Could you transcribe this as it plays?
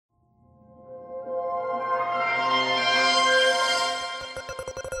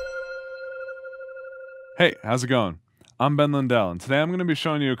Hey, how's it going? I'm Ben Lindell, and today I'm going to be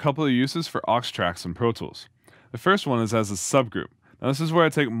showing you a couple of uses for aux tracks in Pro Tools. The first one is as a subgroup. Now this is where I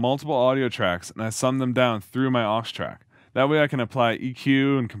take multiple audio tracks and I sum them down through my aux track. That way I can apply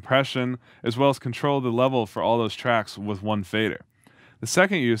EQ and compression, as well as control the level for all those tracks with one fader. The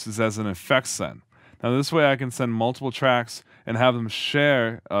second use is as an effects send. Now this way I can send multiple tracks and have them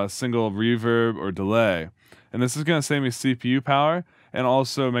share a single reverb or delay. And this is going to save me CPU power and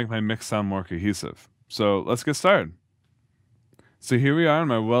also make my mix sound more cohesive. So let's get started. So here we are in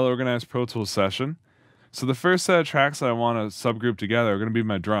my well-organized Pro Tools session. So the first set of tracks that I want to subgroup together are going to be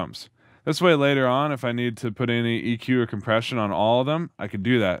my drums. This way later on, if I need to put any EQ or compression on all of them, I can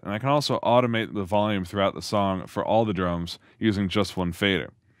do that. And I can also automate the volume throughout the song for all the drums using just one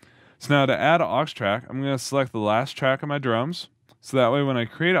fader. So now to add an aux track, I'm going to select the last track of my drums. So that way when I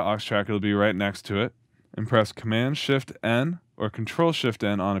create an aux track, it'll be right next to it. And press Command-Shift-N or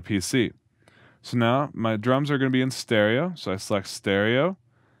Control-Shift-N on a PC. So now my drums are going to be in stereo, so I select stereo,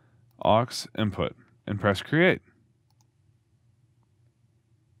 aux input, and press create.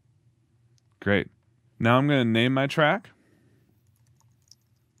 Great. Now I'm going to name my track.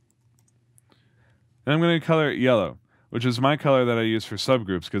 And I'm going to color it yellow, which is my color that I use for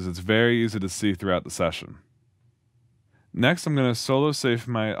subgroups because it's very easy to see throughout the session. Next, I'm going to solo save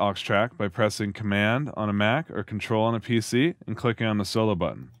my aux track by pressing Command on a Mac or Control on a PC and clicking on the solo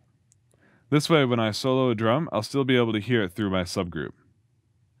button. This way, when I solo a drum, I'll still be able to hear it through my subgroup.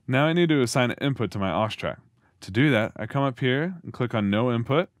 Now I need to assign an input to my aux track. To do that, I come up here and click on No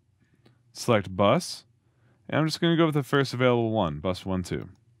Input, select Bus, and I'm just going to go with the first available one, Bus 1, 2.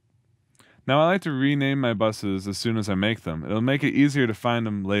 Now I like to rename my buses as soon as I make them. It'll make it easier to find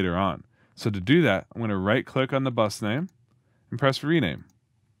them later on. So to do that, I'm going to right-click on the bus name and press Rename.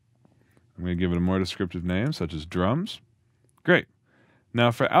 I'm going to give it a more descriptive name, such as Drums. Great. Now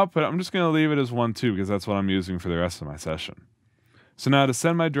for output, I'm just going to leave it as 1, 2 because that's what I'm using for the rest of my session. So now to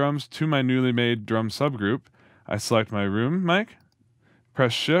send my drums to my newly made drum subgroup, I select my room mic,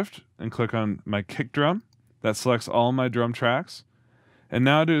 press Shift, and click on my kick drum. That selects all my drum tracks. And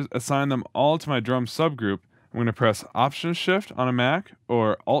now to assign them all to my drum subgroup, I'm going to press Option-Shift on a Mac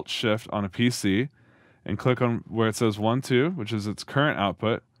or Alt-Shift on a PC and click on where it says 1, 2, which is its current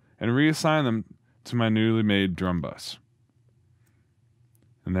output, and reassign them to my newly made drum bus.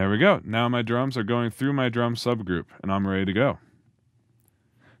 And there we go. Now my drums are going through my drum subgroup, and I'm ready to go.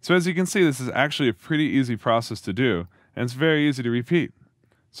 So as you can see, this is actually a pretty easy process to do, and it's very easy to repeat.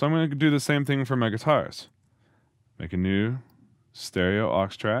 So I'm going to do the same thing for my guitars. Make a new stereo aux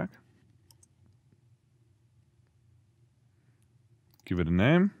track. Give it a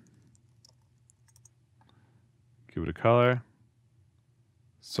name. Give it a color.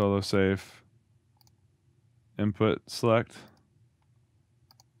 Solo safe. Input select.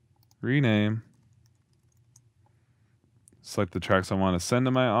 Rename. Select the tracks I want to send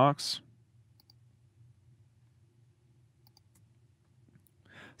to my aux.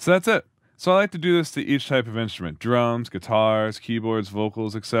 So that's it. So I like to do this to each type of instrument: drums, guitars, keyboards,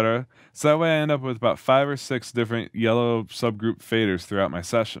 vocals, etc. So that way I end up with about 5 or 6 different yellow subgroup faders throughout my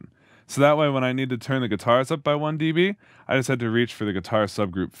session. So that way when I need to turn the guitars up by 1 dB, I just had to reach for the guitar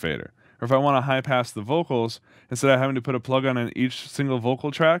subgroup fader. Or if I want to high pass the vocals, instead of having to put a plug-in on each single vocal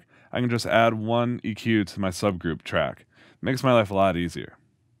track, I can just add one EQ to my subgroup track. It makes my life a lot easier.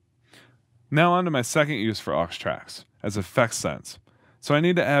 Now on to my second use for aux tracks, as effects sends. So I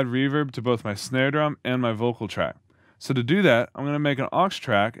need to add reverb to both my snare drum and my vocal track. So to do that, I'm going to make an aux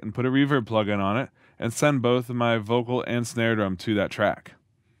track and put a reverb plugin on it and send both my vocal and snare drum to that track.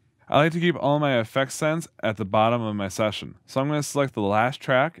 I like to keep all my effects sends at the bottom of my session. So I'm going to select the last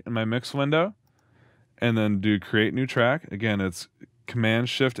track in my mix window and then do Create New Track. Again, it's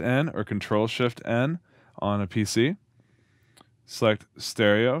Command-Shift-N or Control-Shift-N on a PC. Select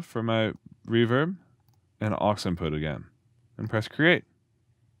stereo for my reverb and aux input again and press Create.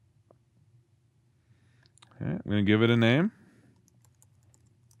 Okay, I'm going to give it a name.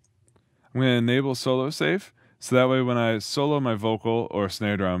 I'm going to enable solo safe, so that way when I solo my vocal or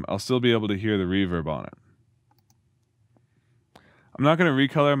snare drum, I'll still be able to hear the reverb on it. I'm not going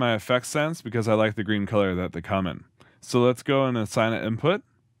to recolor my effects sends because I like the green color that they come in. So let's go and assign an input.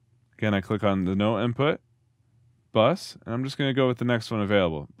 Again, I click on the no input, bus, and I'm just going to go with the next one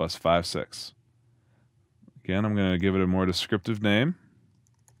available, bus 5, 6. Again, I'm going to give it a more descriptive name.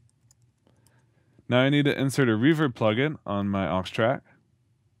 Now I need to insert a reverb plugin on my aux track.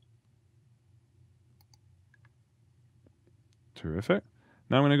 Terrific.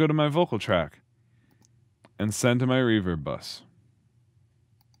 Now I'm going to go to my vocal track and send to my reverb bus.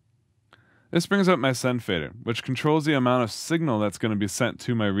 This brings up my send fader, which controls the amount of signal that's going to be sent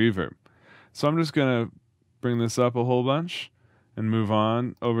to my reverb. So I'm just going to bring this up a whole bunch and move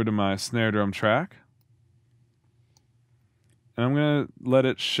on over to my snare drum track. And I'm going to let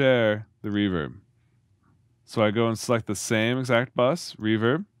it share the reverb. So I go and select the same exact bus,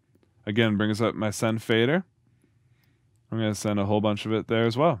 reverb. Again, brings up my send fader. I'm going to send a whole bunch of it there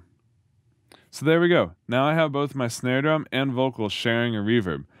as well. So there we go. Now I have both my snare drum and vocals sharing a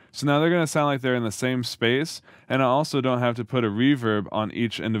reverb. So now they're going to sound like they're in the same space, and I also don't have to put a reverb on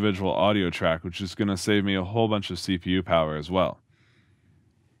each individual audio track, which is going to save me a whole bunch of CPU power as well.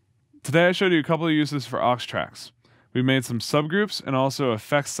 Today I showed you a couple of uses for aux tracks. We made some subgroups and also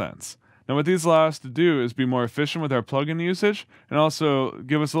effect sense. Now what these allow us to do is be more efficient with our plugin usage and also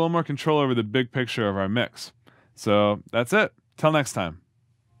give us a little more control over the big picture of our mix. So that's it. Till next time.